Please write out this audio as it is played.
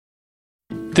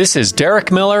This is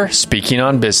Derek Miller speaking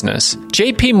on business.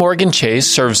 JPMorgan Chase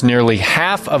serves nearly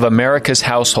half of America's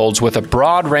households with a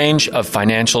broad range of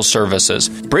financial services.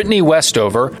 Brittany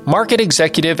Westover, Market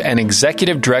Executive and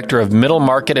Executive Director of Middle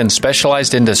Market and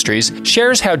Specialized Industries,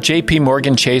 shares how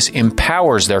JPMorgan Chase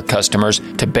empowers their customers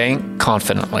to bank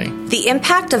confidently. The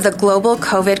impact of the global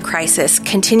COVID crisis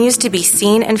continues to be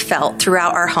seen and felt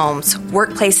throughout our homes,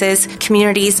 workplaces,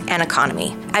 communities, and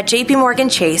economy. At JPMorgan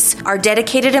Chase, our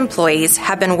dedicated employees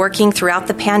have been working throughout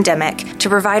the pandemic to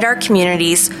provide our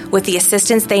communities with the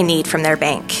assistance they need from their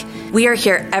bank. We are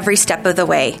here every step of the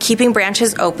way, keeping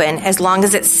branches open as long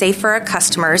as it's safe for our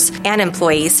customers and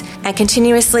employees, and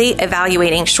continuously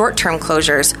evaluating short-term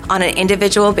closures on an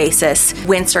individual basis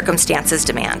when circumstances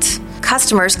demand.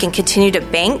 Customers can continue to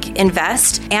bank,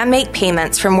 invest, and make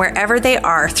payments from wherever they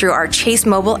are through our Chase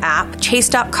mobile app,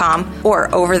 chase.com,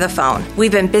 or over the phone.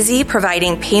 We've been busy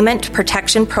providing payment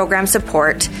protection program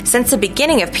support. Since the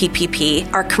beginning of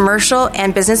PPP, our commercial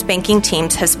and business banking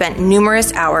teams have spent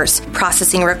numerous hours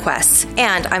processing requests,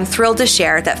 and I'm thrilled to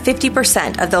share that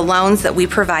 50% of the loans that we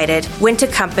provided went to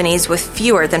companies with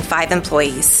fewer than 5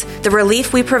 employees. The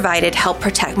relief we provided helped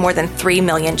protect more than 3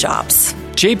 million jobs.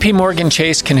 JPMorgan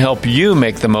Chase can help you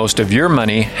make the most of your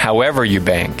money however you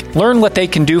bank. Learn what they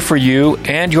can do for you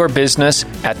and your business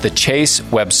at the Chase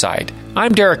website.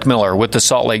 I'm Derek Miller with the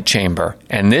Salt Lake Chamber,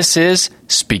 and this is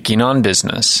Speaking on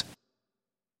Business.